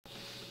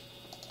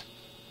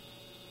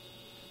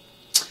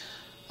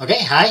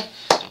Okay, hi.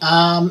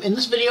 In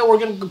this video, we're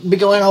going to be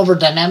going over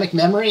dynamic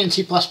memory in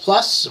C++.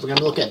 So we're going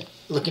to be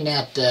looking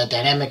at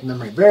dynamic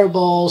memory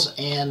variables,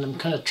 and I'm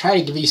going to try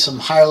to give you some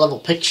higher level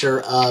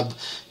picture of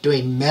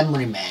doing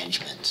memory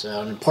management.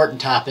 So an important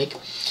topic.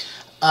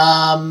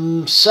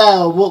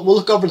 So we'll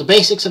look over the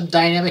basics of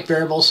dynamic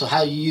variables. So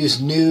how you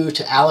use new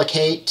to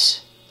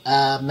allocate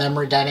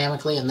memory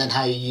dynamically, and then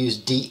how you use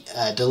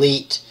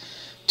delete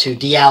to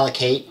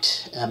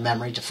deallocate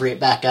memory to free it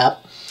back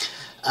up.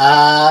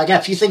 I got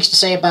a few things to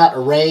say about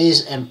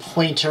arrays and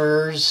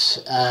pointers,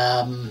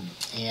 and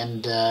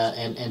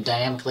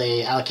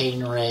dynamically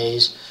allocating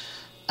arrays,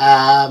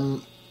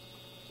 and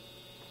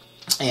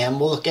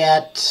we'll look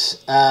at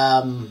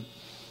some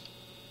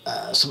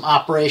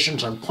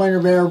operations on pointer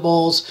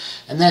variables,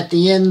 and then at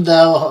the end,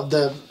 though,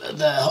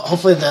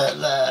 hopefully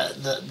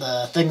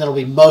the thing that'll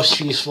be most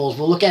useful is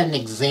we'll look at an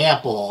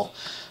example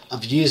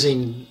of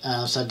using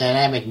some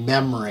dynamic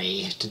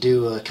memory to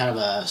do a kind of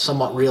a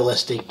somewhat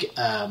realistic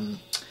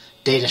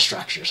data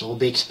structure. So we'll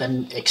be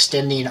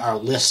extending our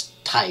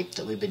list type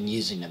that we've been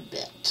using a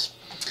bit.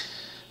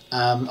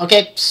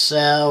 Okay,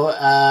 so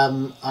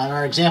on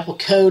our example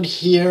code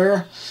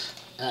here,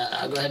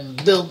 I'll go ahead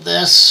and build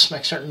this,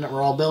 make certain that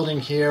we're all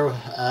building here,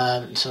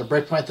 so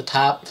breakpoint at the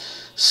top.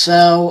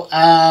 So,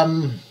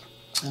 and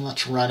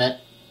let's run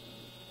it.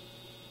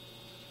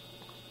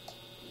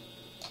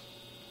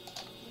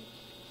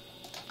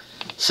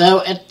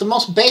 So at the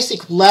most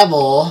basic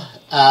level,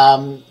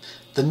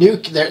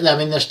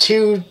 there's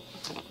two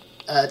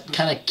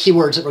kind of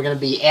keywords that we're going to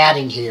be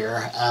adding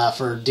here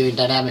for doing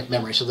dynamic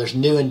memory. So there's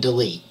new and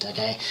delete,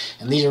 okay?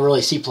 And these are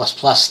really C++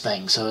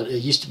 things. So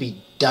it used to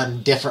be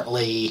done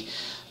differently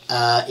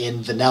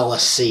in vanilla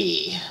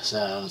C.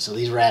 So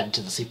these were added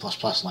to the C++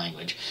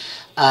 language.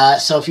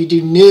 So if you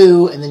do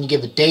new and then you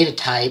give a data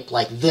type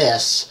like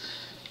this,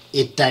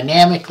 it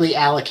dynamically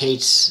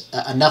allocates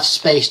enough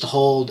space to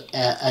hold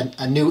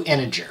a new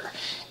integer.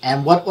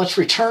 And what's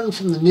returned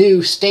from the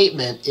new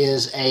statement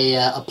is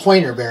a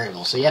pointer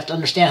variable. So you have to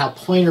understand how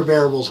pointer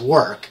variables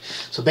work.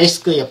 So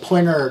basically a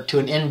pointer to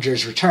an integer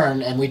is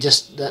returned, and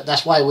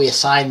that's why we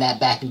assign that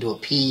back into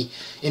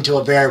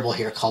a variable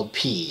here called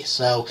p.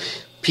 So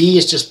p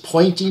is just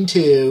pointing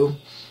to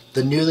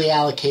the newly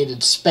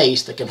allocated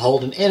space that can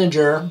hold an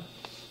integer.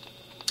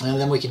 And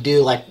then we could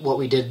do like what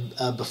we did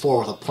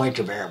before with a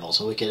pointer variable.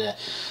 So we could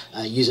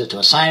use it to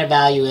assign a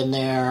value in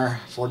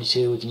there,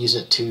 42. We can use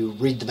it to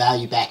read the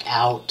value back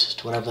out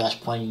to whatever that's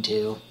pointing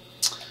to,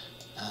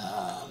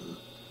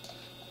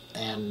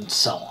 and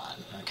so on.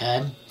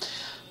 Okay.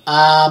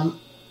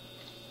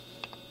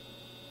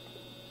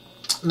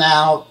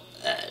 Now,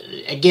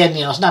 again,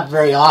 it's not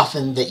very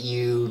often that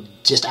you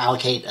just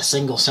allocate a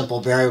single simple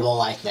variable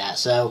like that.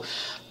 So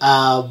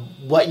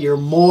what you're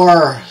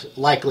more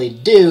likely to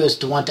do is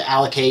to want to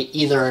allocate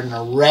either an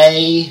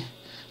array,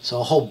 so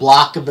a whole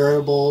block of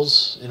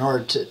variables, in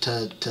order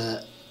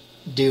to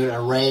do an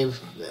array,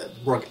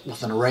 work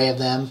with an array of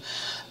them,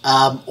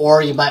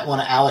 or you might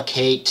want to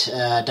allocate,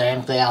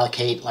 dynamically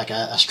allocate like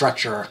a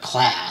structure or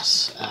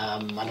class. I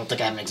don't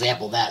think I have an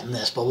example of that in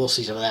this, but we'll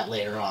see some of that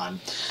later on.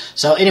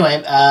 So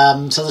anyway,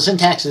 so the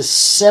syntax is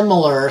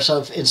similar. So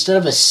if, instead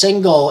of a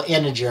single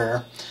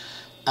integer,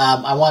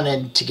 I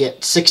wanted to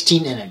get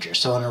 16 integers,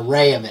 so an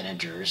array of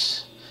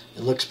integers.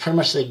 It looks pretty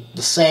much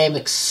the same,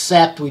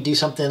 except we do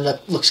something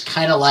that looks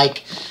kind of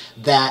like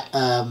that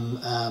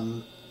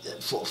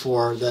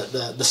for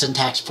the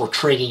syntax for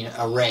treating an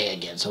array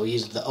again. So we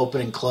use the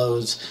open and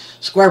close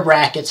square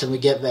brackets, and we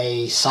give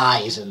a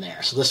size in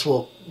there. So this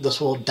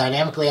will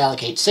dynamically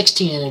allocate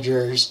 16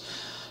 integers,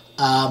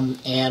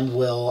 and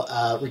will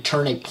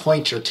return a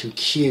pointer to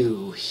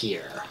Q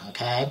here.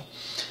 Okay,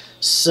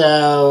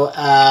 so.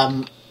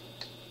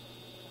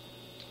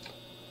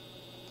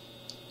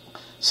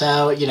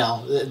 So,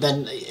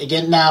 then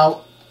again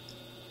now,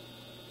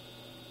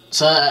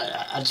 so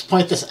I just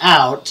point this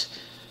out.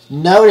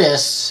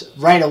 Notice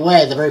right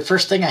away, the very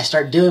first thing I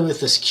start doing with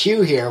this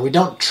Q here, we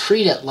don't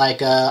treat it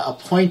like a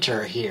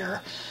pointer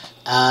here.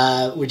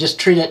 We just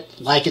treat it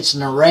like it's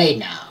an array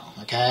now,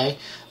 okay?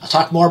 I'll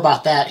talk more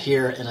about that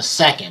here in a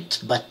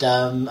second, but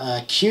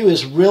Q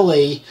is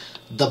really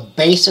the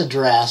base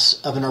address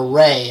of an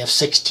array of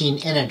 16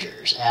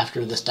 integers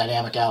after this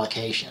dynamic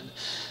allocation.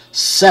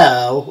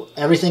 So,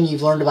 everything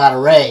you've learned about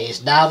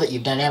arrays, now that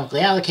you've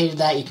dynamically allocated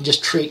that, you can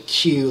just treat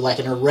Q like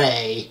an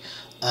array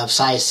of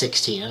size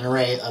 16, an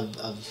array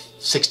of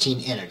 16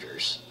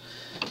 integers.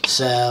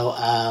 So,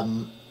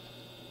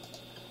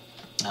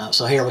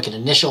 so here we can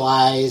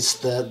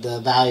initialize the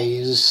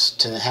values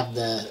to have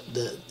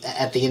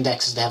at the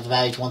indexes to have the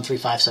values 1, 3,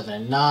 5, 7,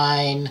 and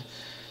 9.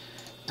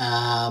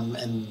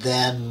 And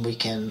then we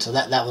can, so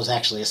that was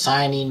actually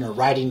assigning or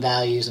writing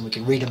values, and we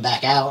can read them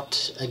back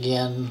out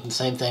again, the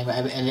same thing.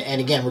 And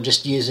again, we're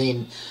just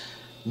using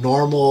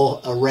normal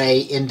array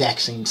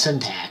indexing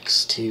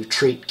syntax to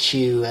treat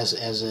Q as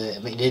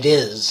it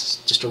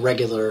is just a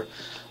regular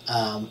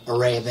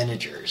array of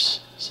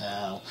integers.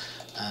 So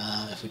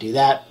if we do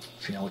that,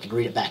 we can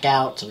read it back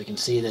out, so we can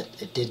see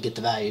that it did get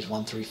the values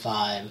 1, 3,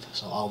 5,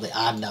 so all the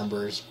odd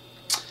numbers.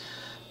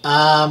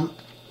 So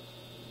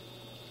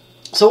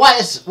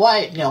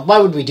why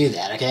would we do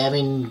that? Okay, I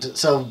mean,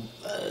 this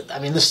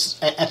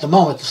at the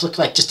moment this looks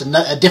like just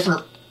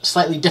a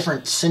slightly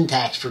different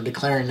syntax for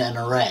declaring an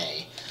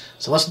array.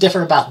 So what's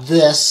different about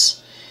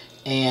this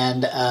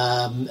and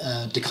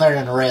declaring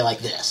an array like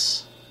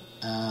this?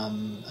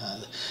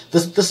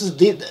 This is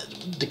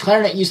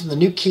declaring it using the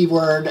new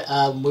keyword.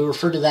 We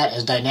refer to that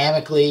as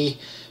dynamically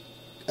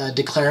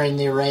declaring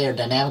the array or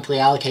dynamically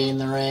allocating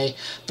the array.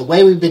 The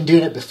way we've been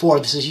doing it before,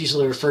 this is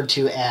usually referred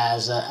to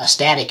as a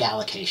static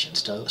allocation,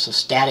 so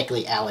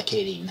statically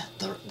allocating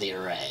the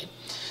array.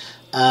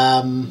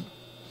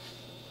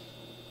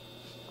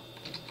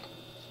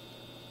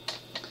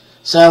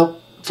 So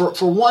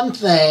for one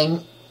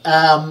thing,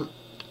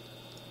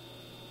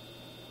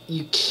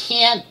 you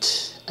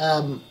can't,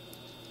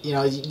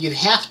 you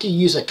have to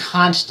use a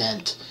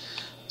constant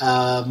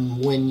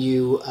when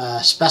you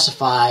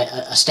specify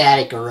a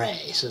static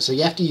array. So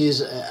you have to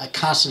use a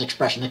constant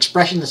expression, an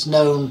expression that's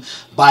known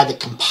by the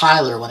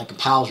compiler when it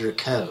compiles your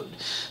code.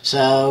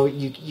 So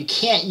you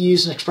can't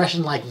use an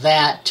expression like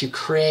that to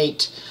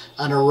create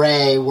an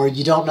array where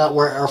you don't know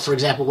where, or for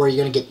example, where you're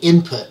going to get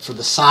input for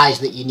the size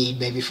that you need,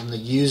 maybe from the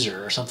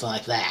user or something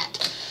like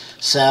that.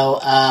 So,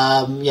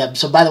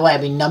 so by the way,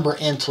 number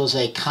int was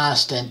a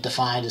constant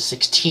defined as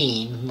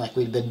 16, like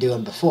we've been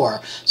doing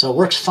before. So it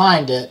works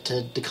fine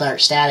to declare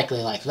it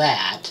statically like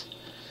that.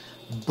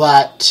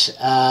 But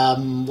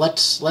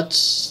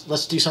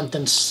let's do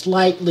something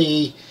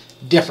slightly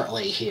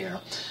differently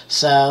here.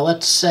 So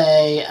let's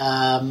say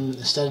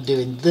instead of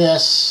doing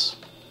this,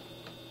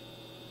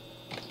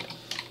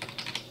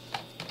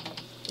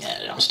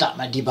 I'll stop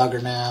my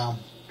debugger now.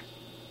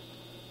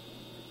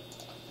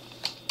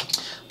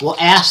 We'll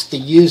ask the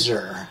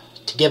user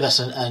to give us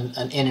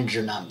an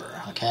integer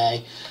number,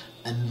 okay?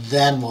 And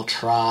then we'll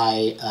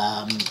try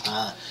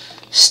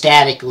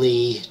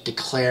statically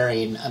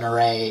declaring an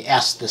array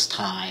S this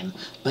time,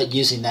 but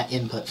using that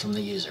input from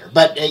the user.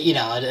 But,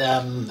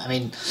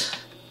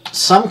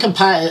 some kind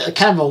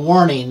of a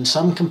warning,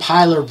 some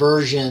compiler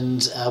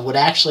versions would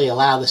actually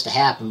allow this to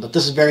happen, but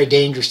this is very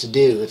dangerous to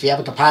do. If you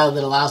have a compiler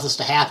that allows this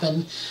to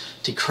happen,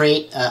 to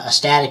create a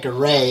static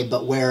array,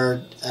 but where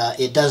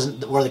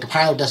where the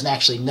compiler doesn't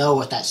actually know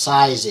what that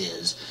size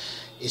is,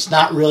 it's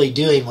not really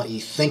doing what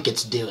you think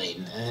it's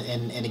doing.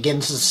 And again,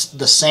 this is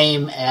the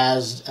same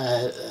as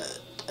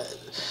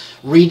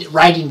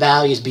writing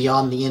values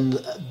beyond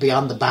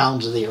the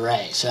bounds of the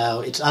array.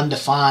 So it's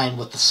undefined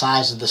what the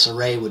size of this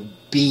array would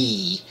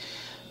be,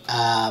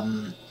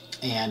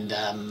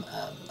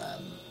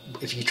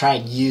 if you try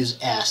and use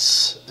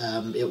S,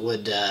 it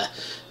would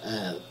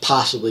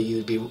possibly you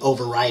would be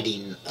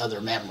overwriting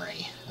other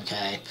memory.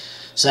 Okay,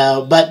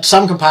 so but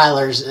some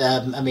compilers,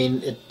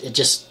 it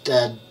just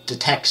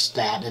detects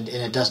that and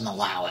it doesn't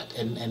allow it,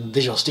 and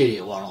Visual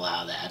Studio won't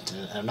allow that.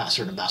 I'm not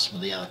certain about some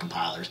of the other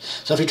compilers.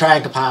 So if you try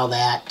and compile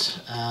that,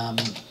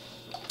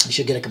 you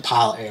should get a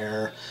compile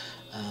error.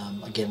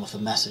 Again, with a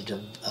message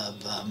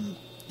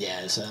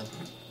it's a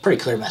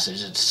pretty clear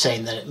message. It's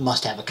saying that it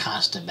must have a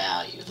constant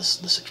value,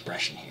 this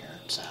expression here.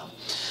 So,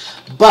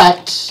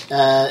 but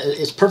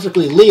it's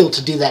perfectly legal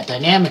to do that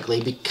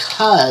dynamically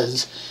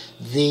because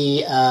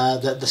the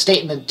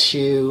statement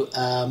to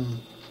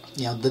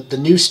the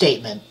new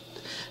statement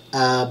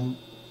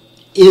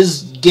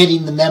is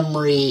getting the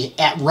memory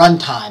at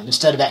runtime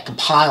instead of at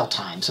compile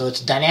time. So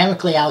it's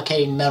dynamically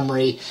allocating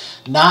memory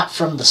not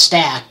from the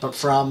stack but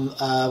from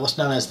what's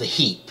known as the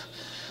heap.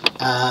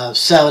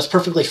 So it's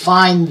perfectly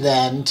fine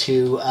then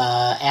to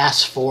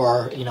ask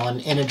for an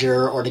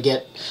integer or to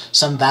get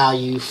some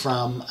value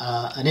from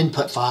an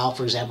input file,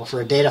 for example,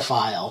 for a data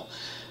file.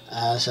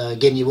 So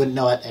again, you wouldn't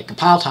know it at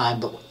compile time,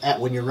 but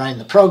when you're running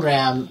the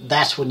program,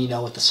 that's when you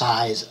know what the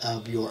size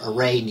of your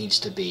array needs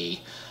to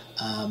be,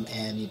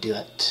 and you do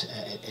it,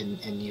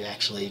 and you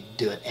actually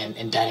do it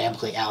and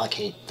dynamically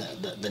allocate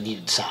the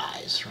needed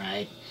size,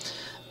 right?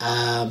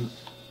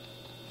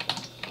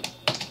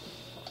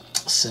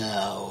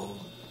 So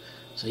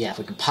yeah, if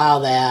we compile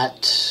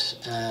that,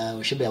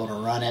 we should be able to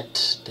run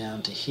it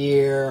down to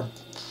here.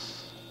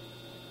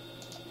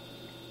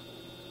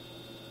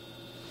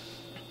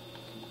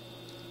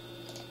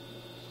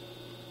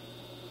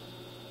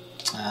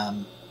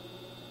 I'm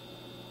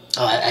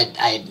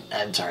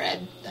sorry,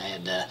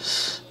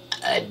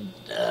 I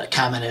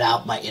commented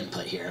out my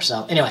input here.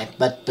 So anyway,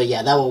 but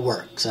yeah, that will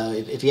work. So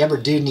if you ever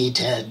do need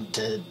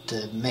to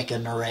make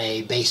an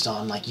array based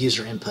on like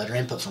user input or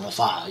input from a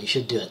file, you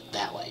should do it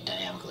that way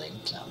dynamically.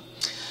 So.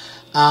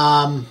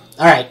 All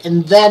right,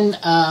 and then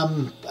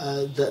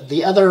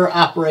the other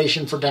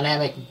operation for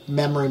dynamic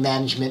memory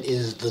management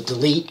is the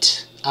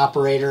delete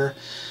operator.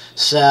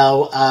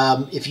 So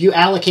if you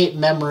allocate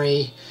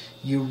memory,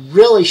 you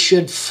really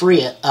should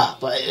free it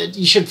up.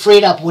 You should free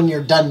it up when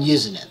you're done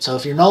using it. So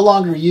if you're no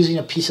longer using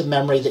a piece of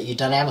memory that you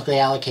dynamically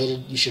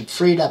allocated, you should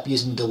free it up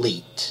using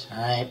delete.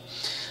 All right.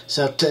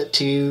 So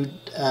to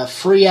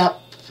free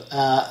up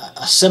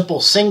a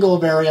simple single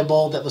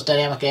variable that was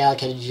dynamically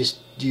allocated, you just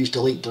use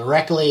delete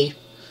directly,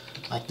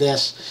 like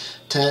this.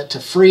 To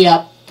free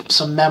up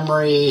some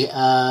memory,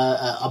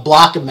 a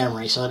block of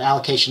memory, so an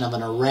allocation of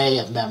an array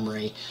of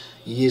memory,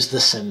 you use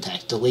this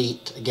syntax,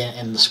 delete, again,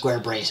 in the square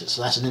braces.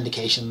 So that's an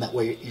indication that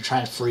what you're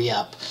trying to free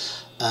up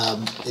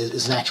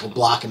is an actual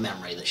block of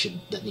memory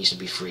that needs to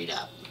be freed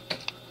up.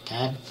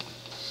 Okay?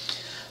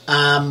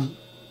 I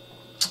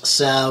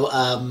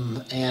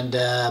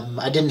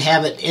didn't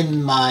have it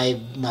in my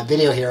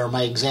video here, or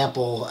my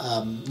example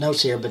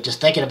notes here, but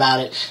just thinking about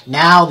it,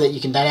 now that you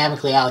can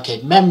dynamically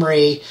allocate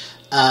memory,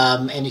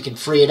 and you can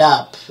free it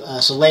up,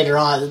 so later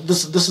on,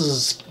 this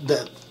is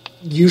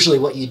usually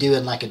what you do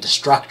in like a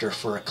destructor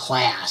for a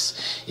class.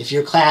 If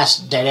your class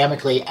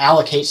dynamically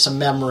allocates some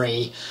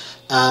memory,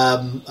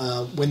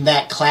 when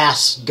that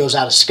class goes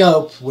out of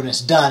scope, when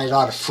it's done, it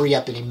ought to free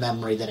up any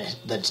memory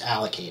that's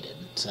allocated.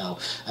 So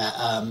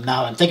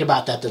now I'm thinking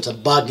about that, there's a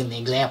bug in the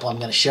example I'm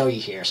going to show you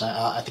here. So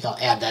I think I'll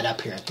add that up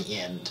here at the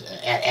end,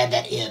 add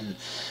that in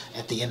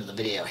at the end of the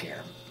video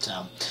here.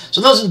 So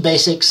those are the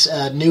basics,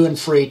 new and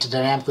free to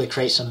dynamically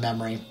create some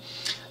memory.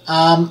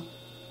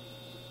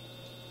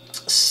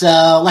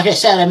 So, like I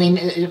said, I mean,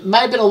 it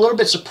might have been a little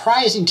bit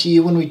surprising to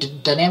you when we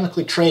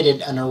dynamically created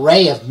an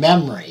array of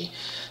memory.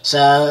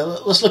 So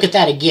let's look at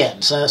that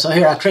again. So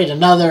here I'll create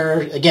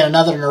another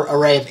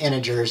array of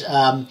integers.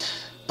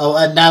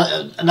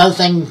 Another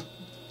thing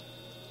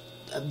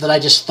that I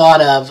just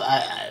thought of,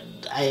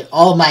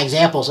 all of my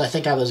examples, I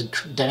think I was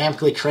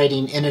dynamically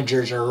creating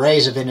integers or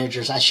arrays of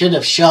integers. I should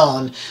have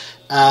shown,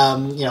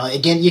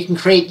 again,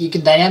 you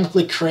can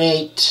dynamically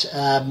create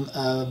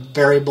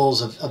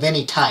variables of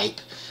any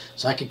type.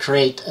 So I could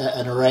create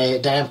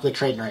dynamically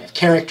create an array of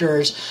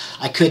characters.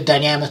 I could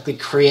dynamically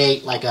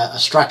create like a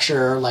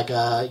structure, like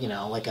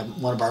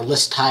one of our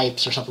list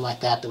types or something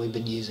like that we've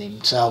been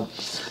using. So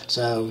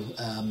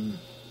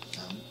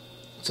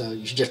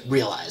you should just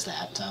realize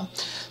that.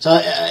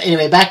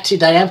 Anyway, back to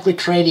dynamically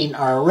creating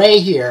our array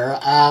here.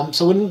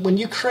 So when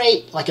you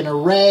create like an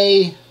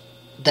array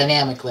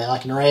dynamically,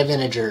 like an array of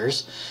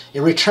integers,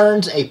 it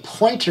returns a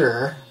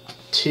pointer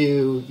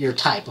to your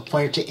type, a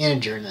pointer to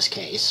integer in this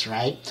case,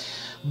 right?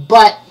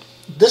 But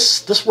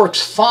this works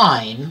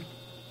fine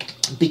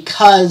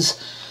because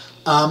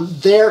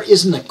there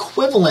is an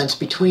equivalence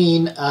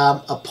between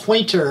a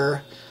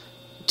pointer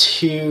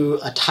to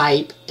a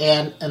type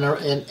and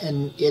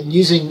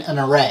using an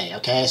array.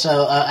 Okay,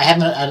 so I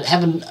have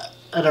an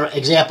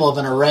example of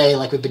an array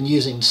like we've been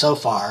using so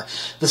far.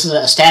 This is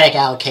a static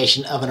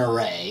allocation of an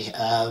array.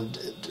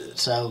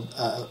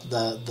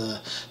 The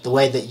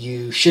way that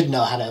you should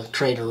know how to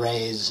create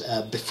arrays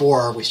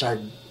before we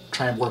started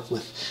trying to work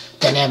with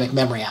dynamic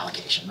memory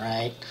allocation,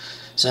 right?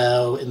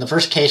 So in the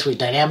first case, we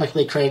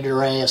dynamically created an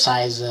array of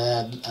size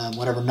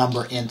whatever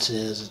number int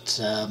is. It's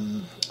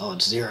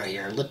 0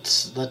 here.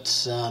 Let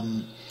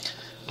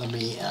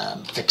me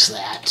fix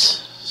that.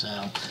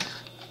 So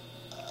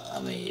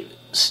let me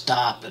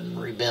stop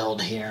and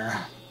rebuild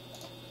here.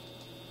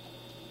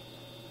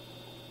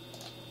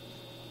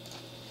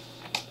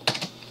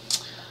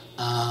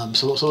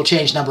 So we'll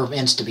change number of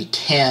ints to be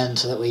 10,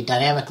 so that we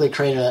dynamically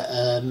create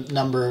an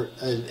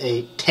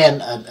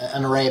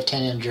array of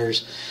 10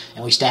 integers,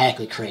 and we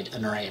statically create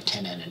an array of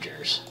 10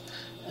 integers.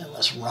 And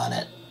let's run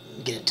it,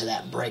 get it to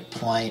that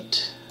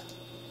breakpoint.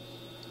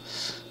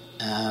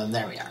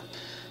 There we are.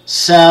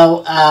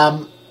 So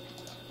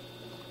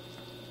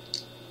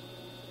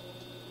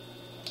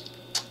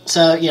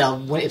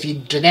if you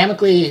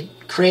dynamically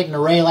create an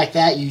array like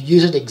that, you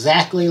use it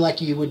exactly like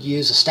you would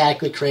use a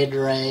statically created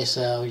array.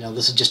 So,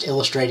 this is just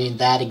illustrating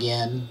that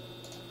again.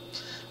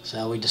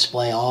 So we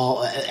display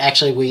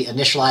we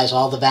initialize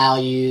all the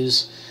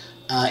values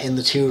in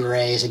the two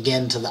arrays,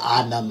 again to the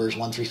odd numbers,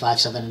 1, 3, 5,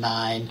 7, and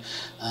 9,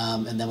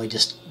 and then we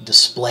just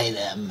display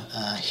them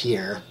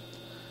here.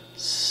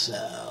 So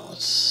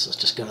let's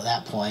just go to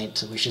that point.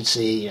 So we should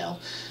see,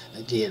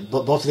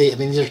 both of these,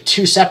 these are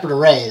two separate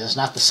arrays. It's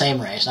not the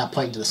same array. It's not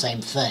pointing to the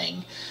same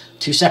thing.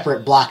 Two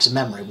separate blocks of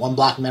memory. One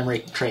block of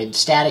memory created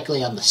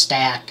statically on the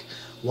stack.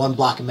 One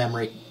block of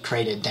memory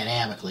created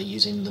dynamically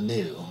using the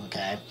new.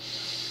 Okay.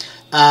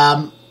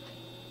 The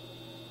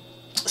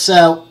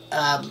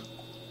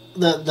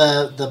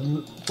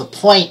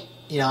point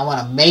I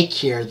want to make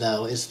here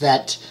though is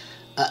that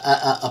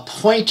a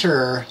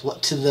pointer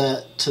to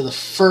the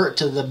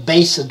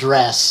base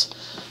address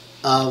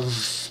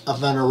of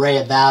an array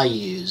of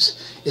values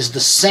is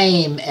the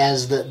same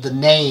as the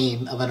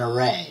name of an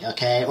array,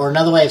 okay? Or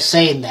another way of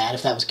saying that,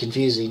 if that was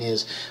confusing,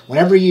 is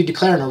whenever you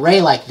declare an array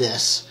like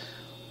this,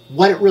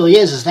 what it really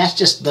is that's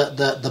just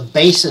the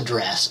base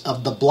address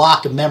of the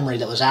block of memory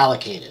that was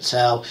allocated.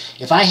 So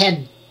if I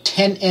had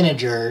 10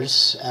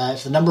 integers,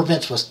 if the number of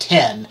ints was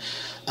 10,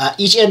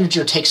 each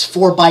integer takes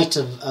 4 bytes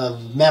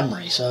of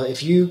memory. So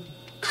if you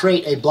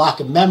create a block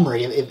of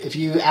memory, if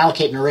you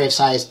allocate an array of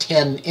size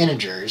 10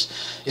 integers,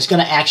 it's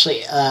going to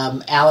actually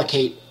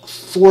allocate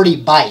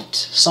 40 bytes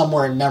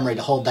somewhere in memory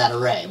to hold that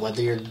array,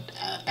 whether you're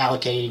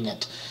allocating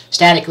it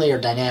statically or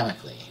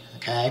dynamically.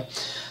 Okay,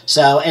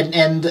 so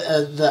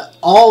the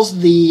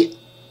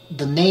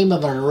name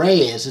of an array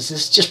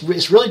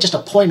it's really just a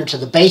pointer to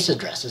the base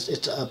address.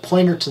 It's a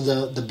pointer to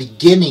the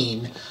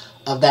beginning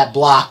of that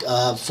block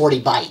of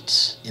 40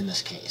 bytes in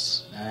this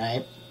case. All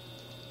right.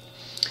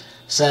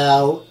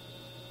 So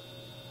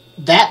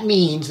that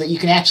means that you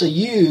can actually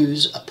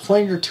use a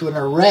pointer to an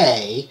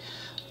array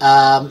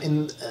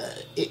in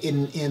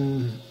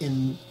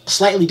a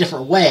slightly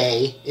different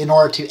way in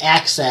order to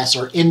access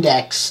or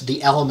index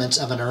the elements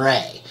of an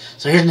array.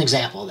 So here's an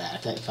example of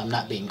that, if I'm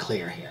not being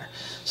clear here.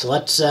 So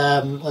let's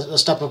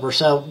step over.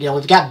 So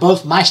we've got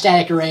both my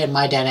static array and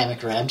my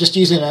dynamic array. I'm just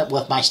using it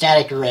with my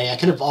static array. I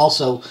could have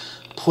also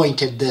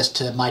pointed this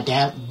to my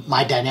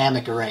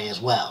dynamic array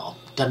as well.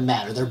 Doesn't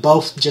matter. They're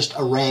both just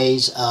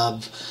arrays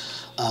of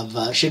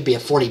should be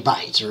of 40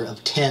 bytes, or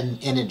of 10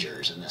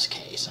 integers in this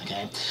case.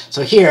 Okay,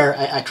 so here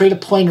I create a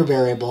pointer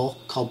variable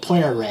called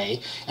pointer array,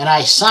 and I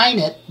assign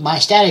it my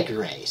static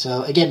array.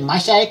 So again, my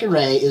static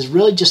array is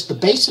really just the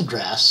base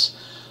address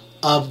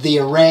of the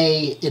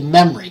array in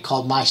memory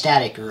called my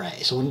static array.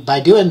 So by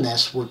doing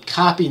this, we're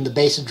copying the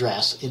base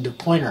address into a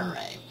pointer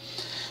array.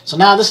 So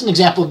now this is an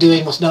example of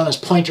doing what's known as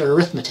pointer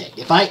arithmetic.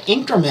 If I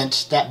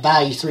increment that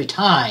value 3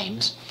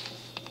 times,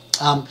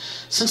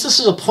 since this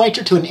is a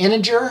pointer to an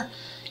integer,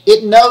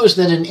 it knows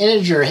that an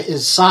integer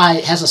has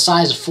a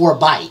size of 4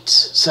 bytes.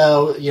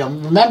 So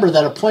remember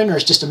that a pointer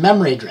is just a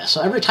memory address.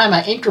 So every time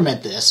I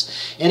increment this,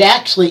 it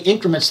actually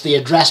increments the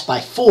address by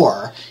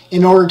 4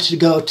 in order to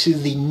go to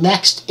the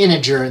next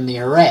integer in the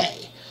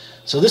array.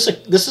 So this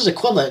is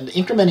equivalent.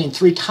 Incrementing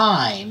 3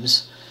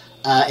 times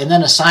and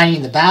then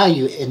assigning the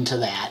value into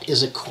that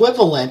is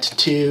equivalent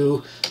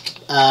to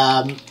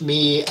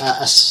me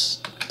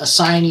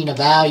assigning a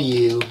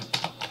value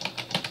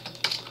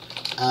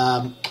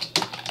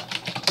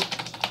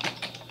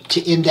to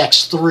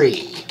index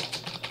 3,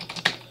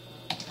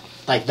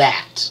 like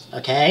that.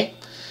 Okay,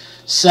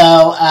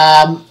 so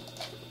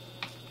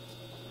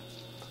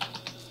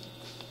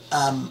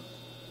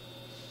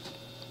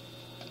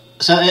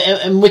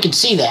and we can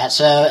see that.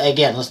 So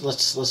again,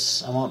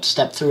 let's I won't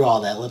step through all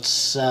that.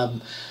 Let's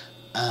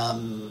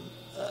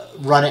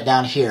run it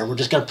down here. We're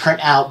just going to print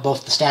out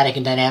both the static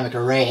and dynamic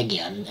array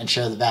again and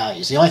show the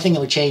values. The only thing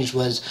that we changed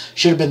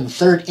should have been the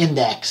third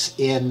index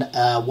in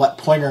what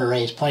pointer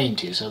array is pointing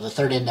to. So the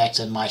third index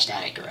in my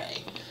static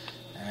array.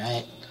 All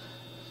right.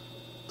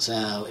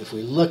 So if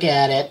we look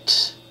at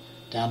it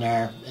down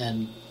there,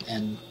 and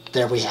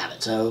there we have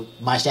it. So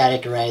my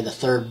static array, the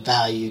third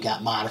value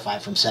got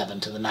modified from 7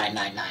 to the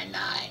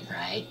 9999.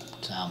 Right.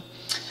 So.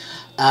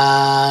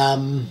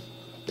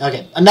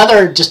 Okay,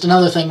 another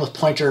thing with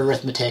pointer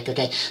arithmetic.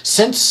 Okay,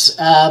 since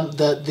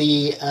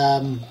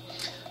the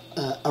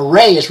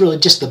array is really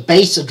just the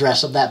base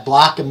address of that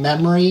block of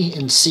memory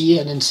in C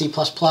and in C++.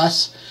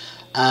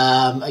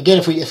 Again,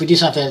 if we do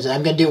something,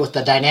 I'm going to do it with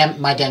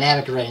my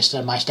dynamic array instead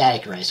of my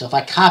static array. So if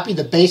I copy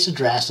the base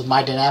address of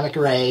my dynamic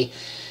array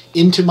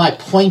into my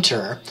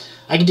pointer,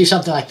 I can do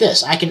something like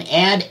this. I can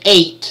add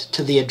 8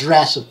 to the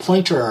address of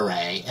pointer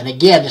array, and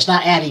again, it's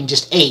not adding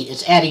just 8.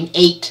 It's adding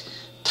 8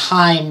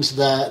 times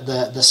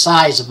the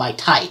size of my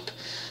type.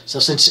 So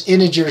since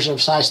integers are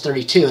of size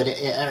 32,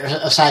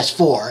 of size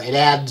 4, it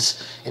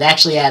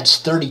actually adds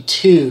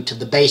 32 to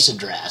the base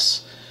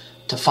address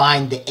to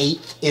find the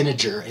 8th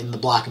integer in the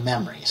block of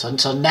memory.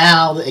 So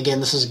now, again,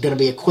 this is going to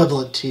be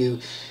equivalent to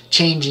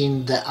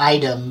changing the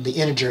item, the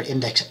integer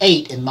index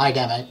 8 in my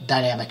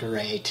dynamic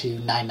array to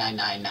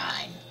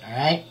 9999. All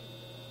right.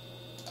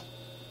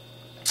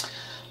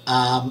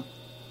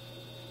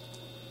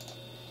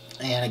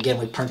 And again,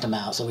 we print them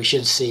out, so we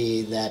should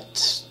see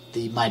that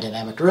the my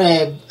dynamic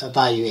array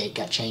value 8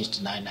 got changed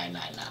to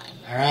 9999.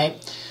 All right.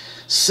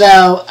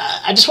 So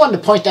I just wanted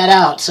to point that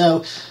out.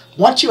 So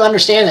once you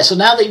understand that, so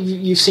now that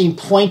you've seen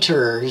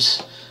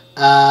pointers,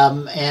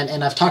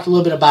 and I've talked a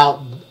little bit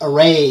about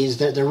arrays,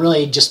 they're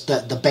really just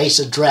the base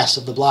address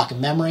of the block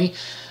of memory.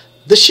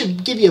 This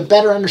should give you a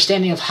better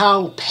understanding of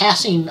how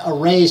passing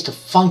arrays to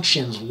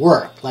functions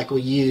work, like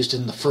we used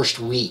in the first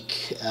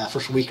week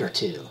or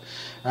two.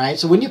 Right?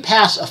 So when you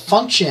pass a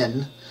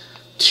function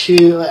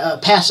to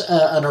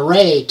an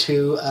array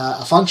to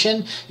a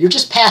function, you're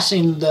just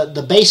passing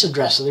the base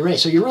address of the array.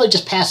 So you're really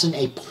just passing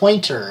a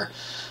pointer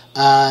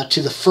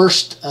to the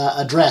first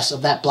address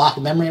of that block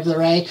of memory of the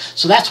array.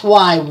 So that's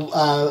why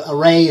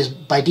arrays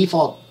by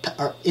default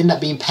end up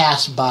being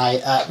passed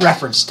by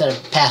reference instead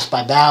of passed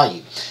by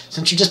value.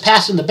 Since you're just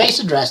passing the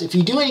base address, if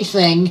you do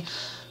anything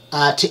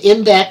to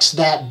index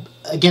that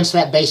against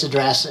that base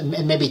address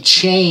and maybe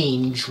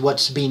change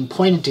what's being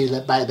pointed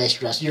to by the base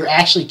address, you're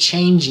actually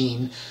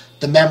changing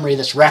the memory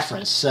that's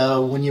referenced.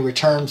 So when you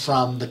return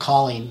from the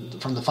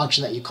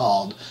function that you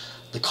called,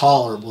 the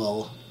caller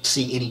will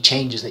see any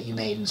changes that you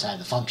made inside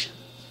the function.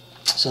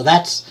 So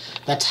that's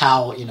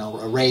how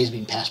arrays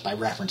being passed by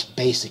reference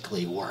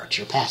basically works.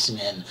 You're passing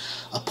in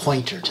a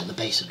pointer to the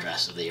base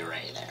address of the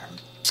array there.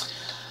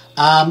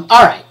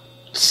 All right.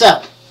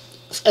 So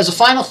as a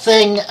final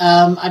thing,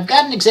 I've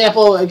got an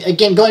example,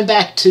 again, going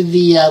back to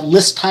the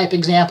list type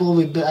example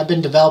I've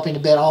been developing a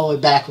bit all the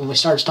way back when we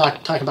started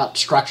talking about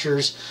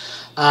structures.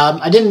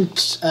 I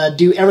didn't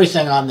do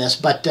everything on this,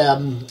 but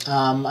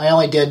I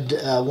only did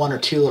 1 or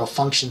 2 little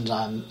functions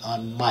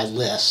on my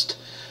list.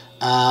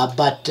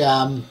 What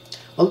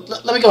Well,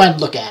 let me go ahead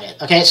and look at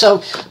it. Okay,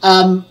 so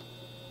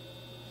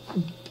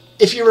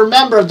if you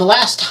remember, the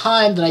last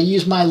time that I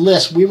used my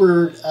list, we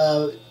were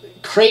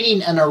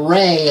creating an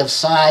array of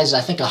size,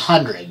 I think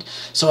 100.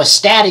 So a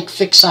static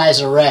fixed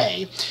size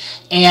array.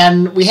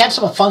 And we had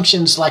some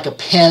functions like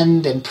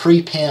append and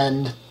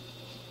prepend.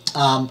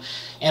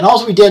 And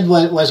all we did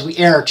was we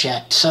error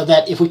checked, so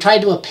that if we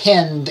tried to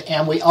append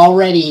and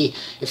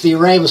if the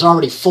array was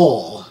already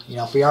full,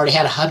 if we already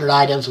had 100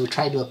 items, we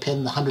tried to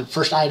append the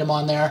 101st item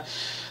on there,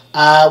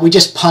 we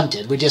just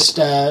punted. We just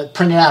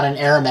printed out an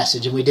error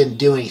message and we didn't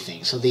do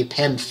anything, so the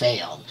append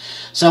failed.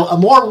 So a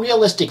more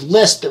realistic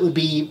list that would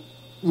be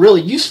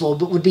really useful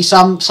would be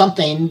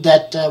something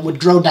that would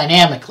grow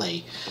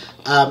dynamically.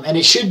 And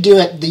it should do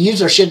it. The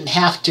user shouldn't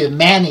have to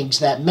manage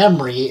that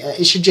memory.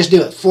 It should just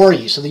do it for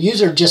you. So the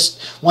user just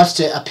wants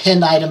to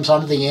append items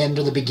onto the end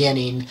or the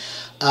beginning,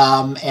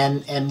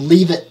 and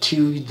leave it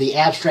to the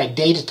abstract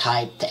data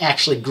type to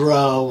actually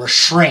grow or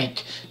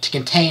shrink to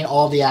contain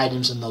all the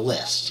items in the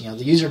list.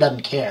 The user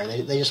doesn't care.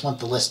 They just want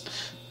the list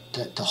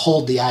to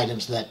hold the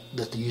items that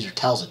the user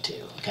tells it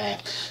to. Okay,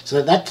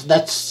 so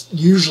that's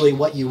usually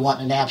what you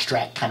want an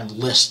abstract kind of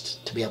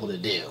list to be able to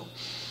do.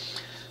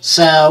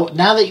 So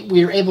now that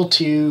we're able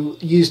to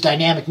use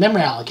dynamic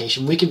memory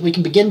allocation, we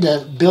can begin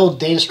to build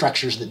data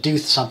structures that do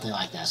something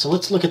like that. So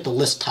let's look at the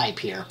list type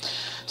here.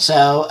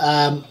 So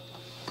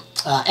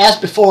as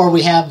before,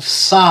 we have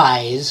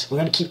size. We're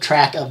going to keep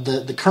track of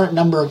the current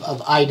number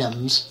of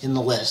items in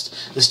the list.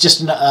 It's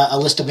just a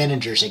list of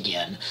integers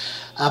again.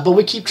 But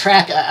we keep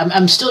track.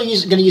 I'm still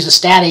going to use a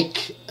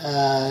static.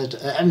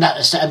 I'm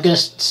going to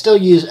still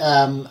use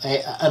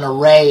an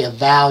array of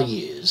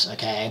values.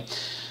 Okay.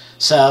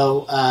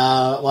 So,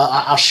 well,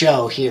 I'll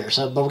show here.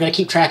 But we're going to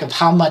keep track of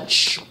how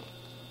much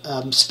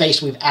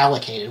space we've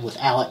allocated with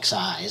alloc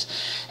size.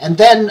 And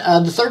then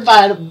the third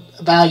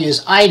value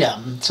is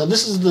item. So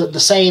this is the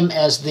same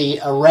as the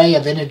array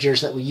of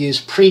integers that we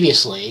used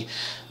previously,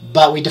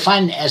 but we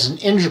define it as an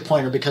integer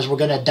pointer because we're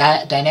going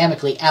to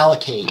dynamically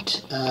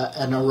allocate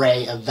an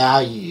array of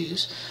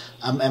values.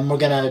 And we're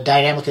going to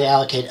dynamically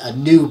allocate a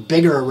new,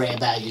 bigger array of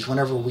values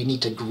whenever we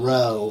need to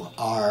grow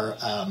our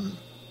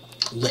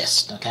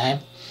list,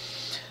 okay?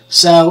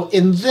 So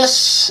in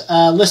this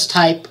list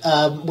type,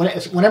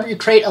 whenever you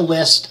create a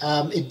list,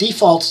 it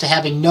defaults to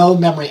having no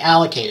memory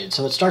allocated.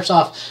 So it starts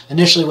off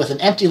initially with an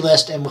empty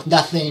list and with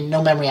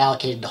no memory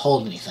allocated to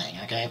hold anything.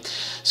 Okay.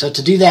 So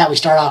to do that, we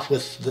start off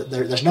with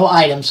there's no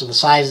item, so the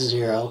size is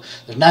 0.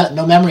 There's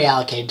no memory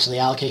allocated, so the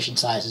allocation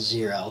size is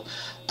 0.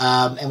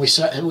 And we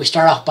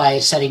start off by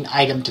setting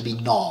item to be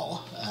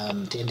null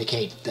to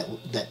indicate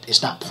that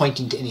it's not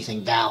pointing to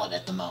anything valid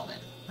at the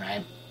moment,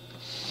 right?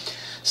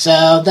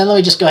 So then let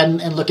me just go ahead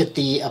and look at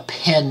the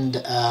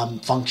append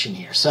function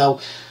here.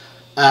 So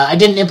I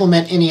didn't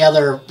implement any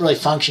other really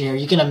function here.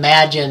 You can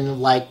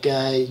imagine like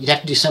you'd have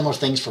to do similar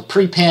things for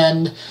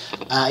prepend.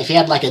 If you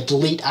had like a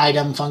delete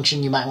item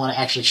function, you might want to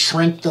actually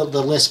shrink the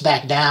list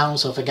back down.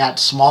 So if it got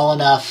small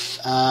enough,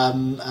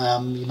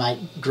 you might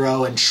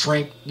grow and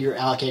shrink your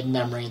allocated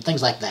memory and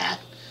things like that.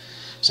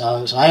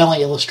 So I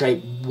only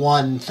illustrate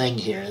one thing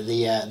here,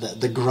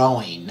 the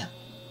growing.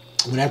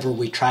 Whenever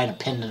we try to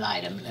append an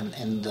item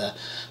and the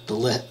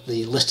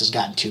list has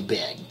gotten too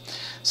big.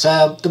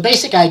 So the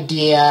basic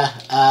idea,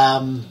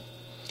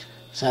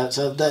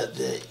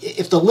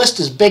 if the list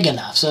is big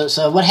enough,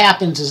 so what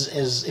happens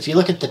is if you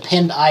look at the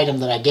append item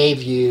that I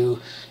gave you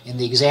in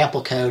the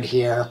example code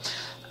here,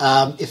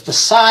 if the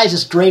size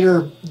is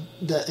greater,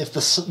 if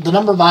the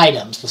number of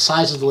items, the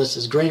size of the list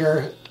is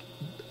greater,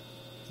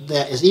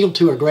 that is equal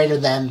to or greater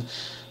than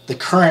the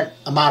current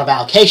amount of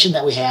allocation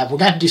that we have, we're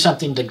going to have to do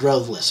something to grow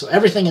the list. So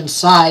everything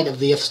inside of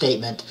the if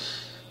statement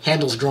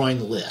handles growing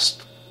the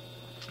list.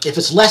 If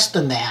it's less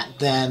than that,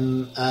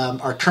 then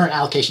our current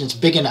allocation is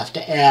big enough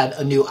to add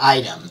a new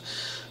item.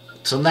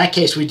 So in that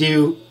case, we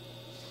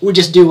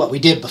just do what we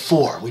did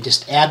before. We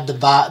just add the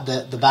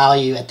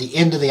value at the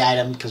end of the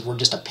item because we're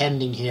just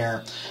appending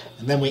here,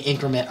 and then we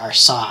increment our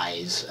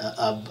size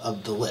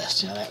of the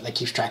list. That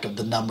keeps track of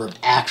the number of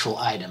actual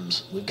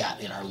items we've got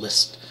in our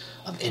list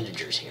of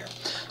integers here.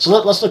 So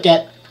let's look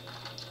at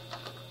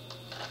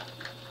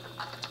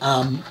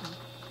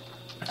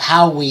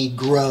how we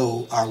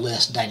grow our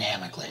list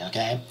dynamically.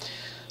 Okay,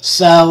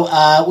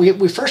 so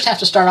we first have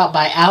to start out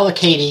by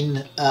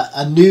allocating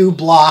a new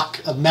block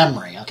of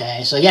memory.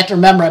 Okay, so you have to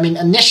remember,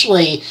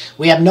 initially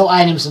we have no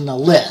items in the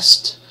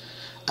list,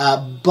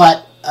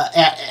 but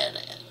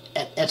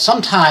at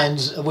some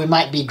times we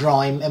might be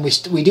growing, and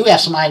we do have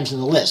some items in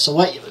the list.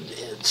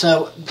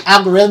 So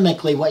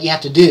algorithmically, what you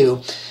have to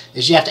do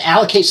is you have to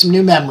allocate some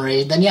new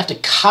memory, then you have to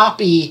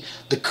copy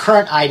the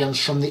current items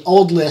from the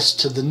old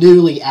list to the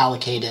newly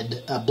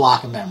allocated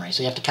block of memory.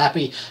 So you have to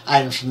copy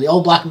items from the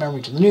old block of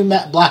memory to the new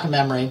block of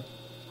memory.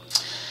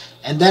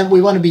 And then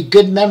we want to be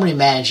good memory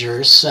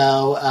managers,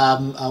 so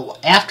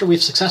after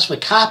we've successfully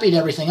copied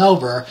everything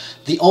over,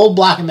 the old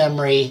block of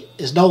memory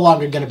is no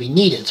longer going to be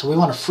needed. So we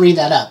want to free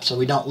that up so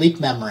we don't leak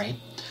memory.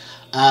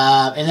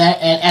 And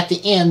at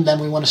the end, then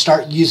we want to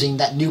start using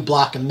that new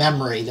block of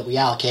memory that we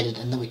allocated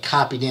and then we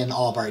copied in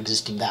all of our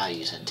existing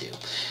values into.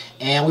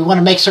 And we want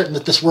to make certain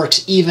that this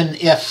works even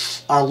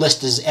if our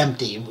list is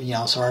empty,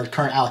 so our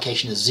current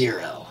allocation is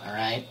 0, all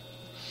right?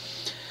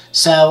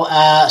 So,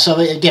 so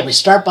again, we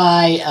start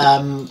by,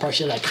 probably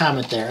should have a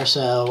comment there,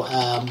 so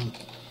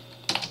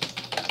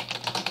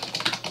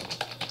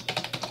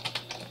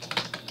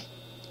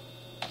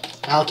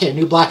allocate a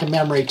new block of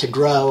memory to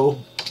grow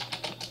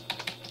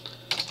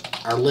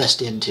our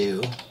list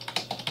into,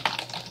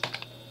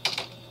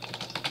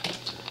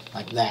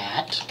 like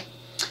that.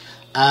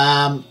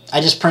 I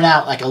just print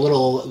out like a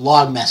little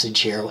log message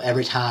here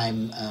every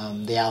time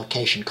the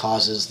allocation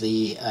causes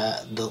the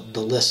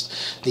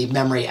list, the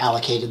memory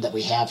allocated that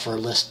we have for a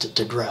list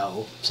to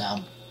grow.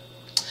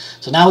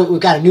 So now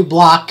we've got a new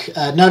block.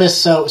 Notice,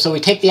 so we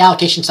take the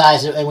allocation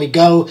size and we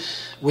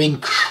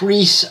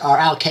increase our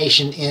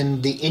allocation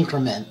in the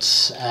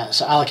increments.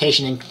 So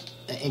allocation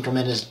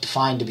increment is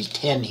defined to be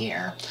 10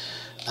 here.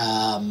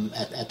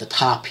 At the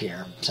top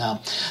here, so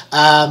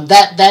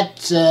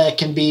that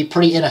can be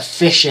pretty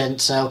inefficient.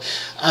 So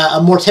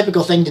a more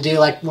typical thing to do,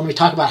 like when we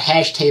talk about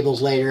hash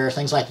tables later,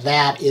 things like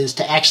that, is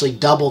to actually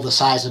double the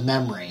size of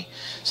memory.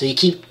 So you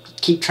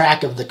keep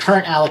track of the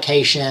current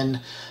allocation,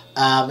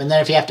 and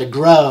then if you have to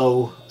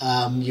grow,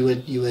 you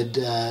would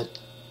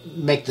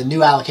make the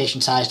new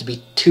allocation size to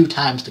be 2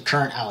 times the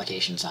current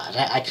allocation size.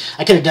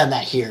 I could have done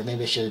that here.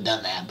 Maybe I should have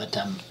done that, but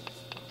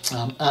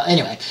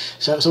anyway,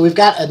 so we've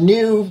got a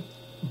new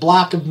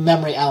block of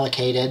memory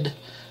allocated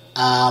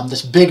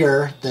that's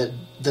bigger than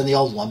the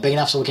old one, big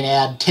enough so we can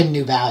add 10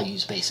 new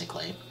values,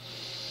 basically.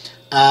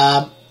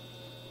 So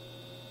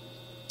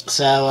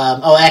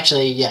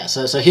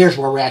here's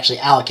where we're actually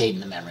allocating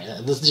the memory.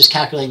 This is just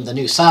calculating the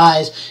new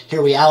size.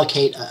 Here we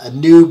allocate a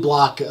new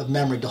block of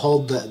memory to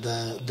hold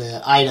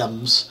the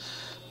items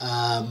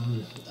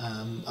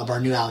of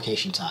our new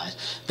allocation size.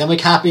 Then we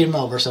copy them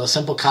over, so a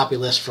simple copy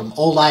list from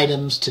old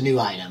items to new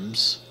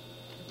items,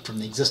 from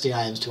the existing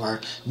items to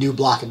our new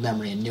block of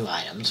memory and new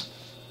items.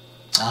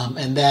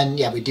 And then,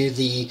 we do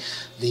the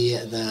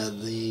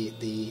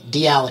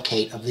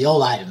deallocate of the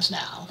old items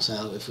now.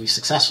 So if we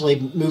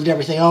successfully moved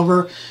everything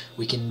over,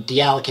 we can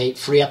deallocate,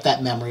 free up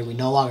that memory. We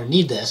no longer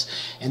need this.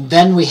 And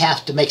then we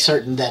have to make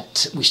certain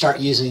that we start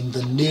using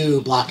the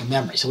new block of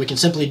memory. So we can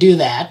simply do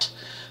that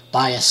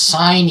by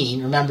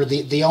assigning, remember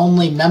the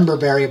only member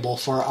variable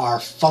for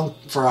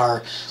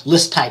our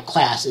list type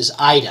class is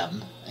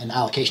item and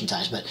allocation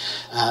size, but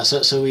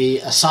so we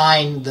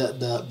assign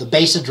the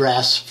base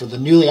address for the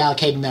newly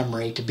allocated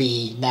memory to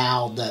be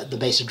now the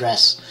base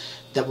address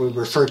that we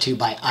refer to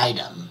by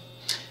item,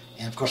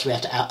 and of course we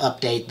have to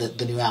update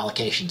the new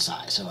allocation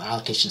size. So our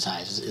allocation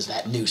size is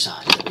that new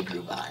size that we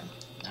grew by.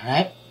 All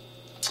right,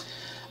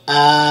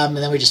 and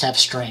then we just have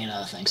string and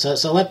other things.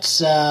 So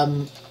let's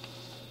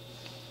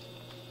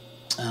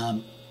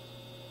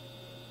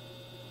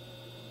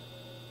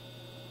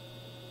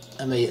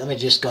Let me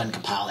just go ahead and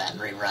compile that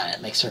and rerun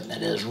it, make certain that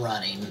it is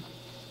running,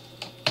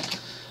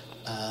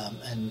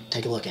 and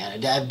take a look at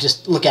it.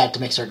 Just look at it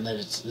to make certain that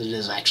it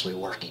is actually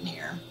working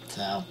here.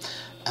 So,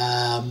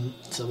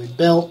 so we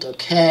built,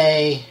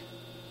 okay,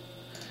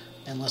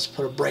 and let's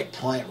put a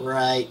breakpoint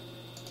right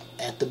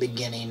at the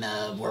beginning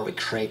of where we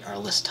create our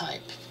list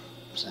type.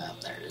 So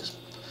there it is.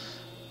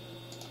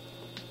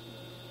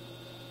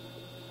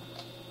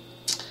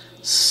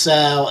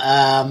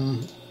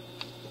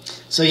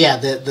 So yeah,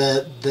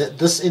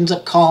 this ends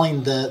up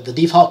calling the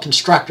default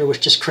constructor,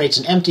 which just creates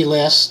an empty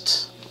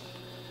list.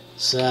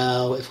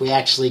 So if we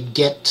actually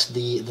get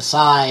the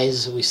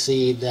size, we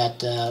see that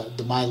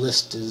the my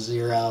list is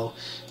 0.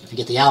 If you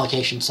get the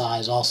allocation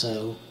size,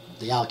 also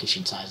the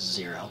allocation size is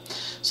 0.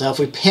 So if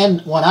we pin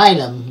one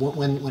item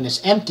when it's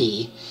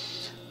empty,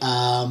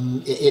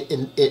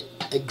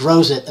 it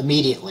grows it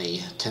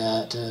immediately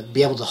to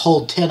be able to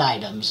hold 10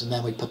 items, and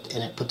then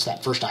it puts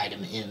that first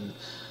item in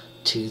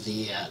to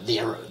the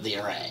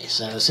array.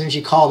 So as soon as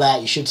you call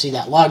that, you should see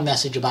that log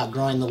message about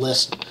growing the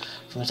list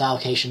from its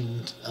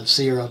allocation of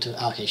 0 to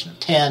allocation of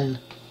 10.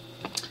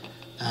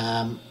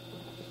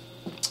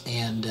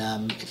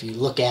 If you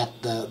look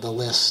at the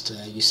list,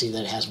 you see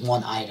that it has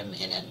 1 item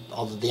in it.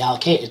 Although the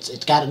allocate,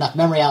 it's got enough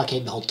memory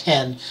allocated to hold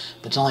 10,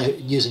 but it's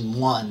only using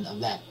 1 of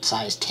that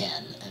size 10,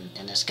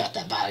 and it's got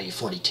that value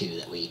 42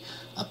 that we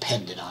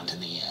appended onto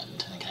the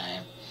end. Okay.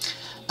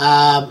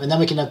 And then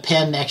we can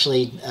append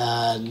actually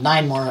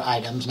 9 more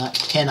items, not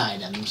 10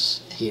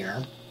 items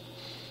here.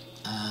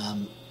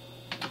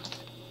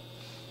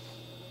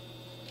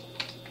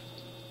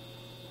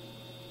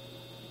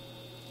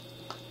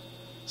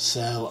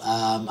 So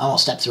I won't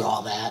step through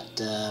all that.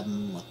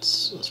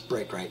 Let's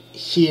break right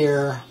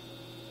here.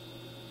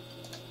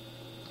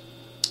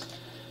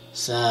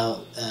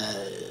 So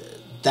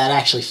that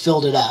actually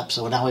filled it up.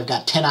 So now we've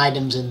got 10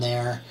 items in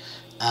there.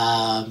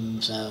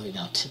 So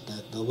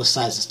the list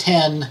size is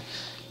 10.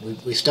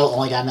 We've still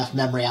only got enough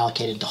memory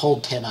allocated to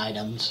hold 10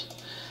 items.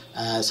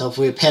 So if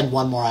we append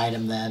 1 more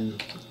item, then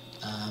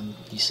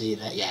you see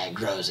that it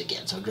grows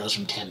again. So it grows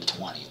from 10 to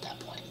 20 at that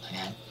point.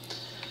 Okay.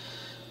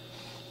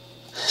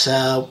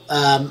 So,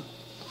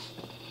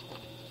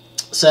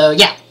 so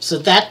yeah, so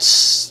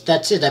that's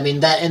it. I mean,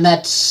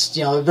 that's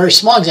a very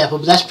small example,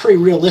 but that's pretty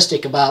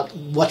realistic about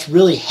what's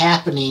really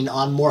happening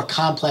on more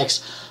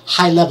complex,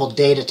 high-level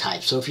data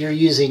types. So if you're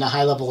using a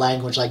high-level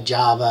language like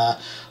Java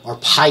or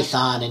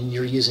Python, and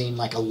you're using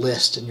like a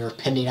list and you're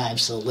appending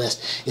items to the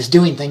list, it's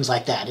doing things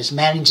like that. It's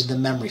managing the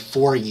memory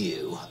for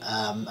you,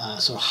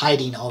 so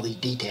hiding all these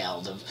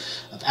details of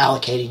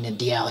allocating and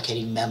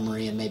deallocating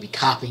memory, and maybe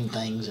copying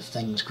things if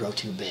things grow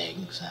too big.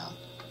 So.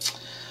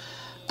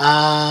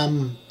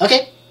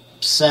 Okay,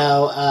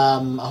 so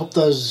I hope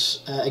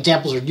those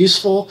examples are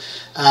useful.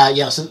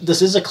 So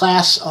this is a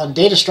class on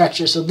data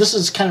structure, so this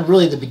is kind of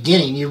really the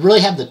beginning. You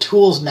really have the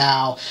tools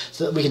now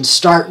so that we can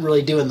start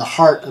really doing the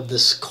heart of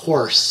this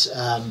course.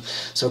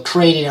 So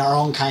creating our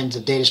own kinds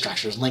of data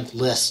structures, linked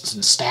lists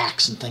and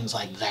stacks and things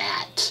like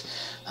that,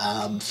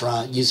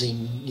 from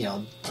using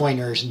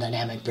pointers and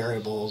dynamic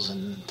variables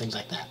and things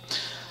like that.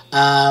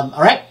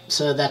 All right,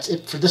 so that's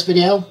it for this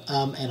video,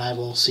 and I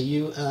will see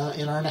you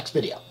in our next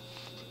video.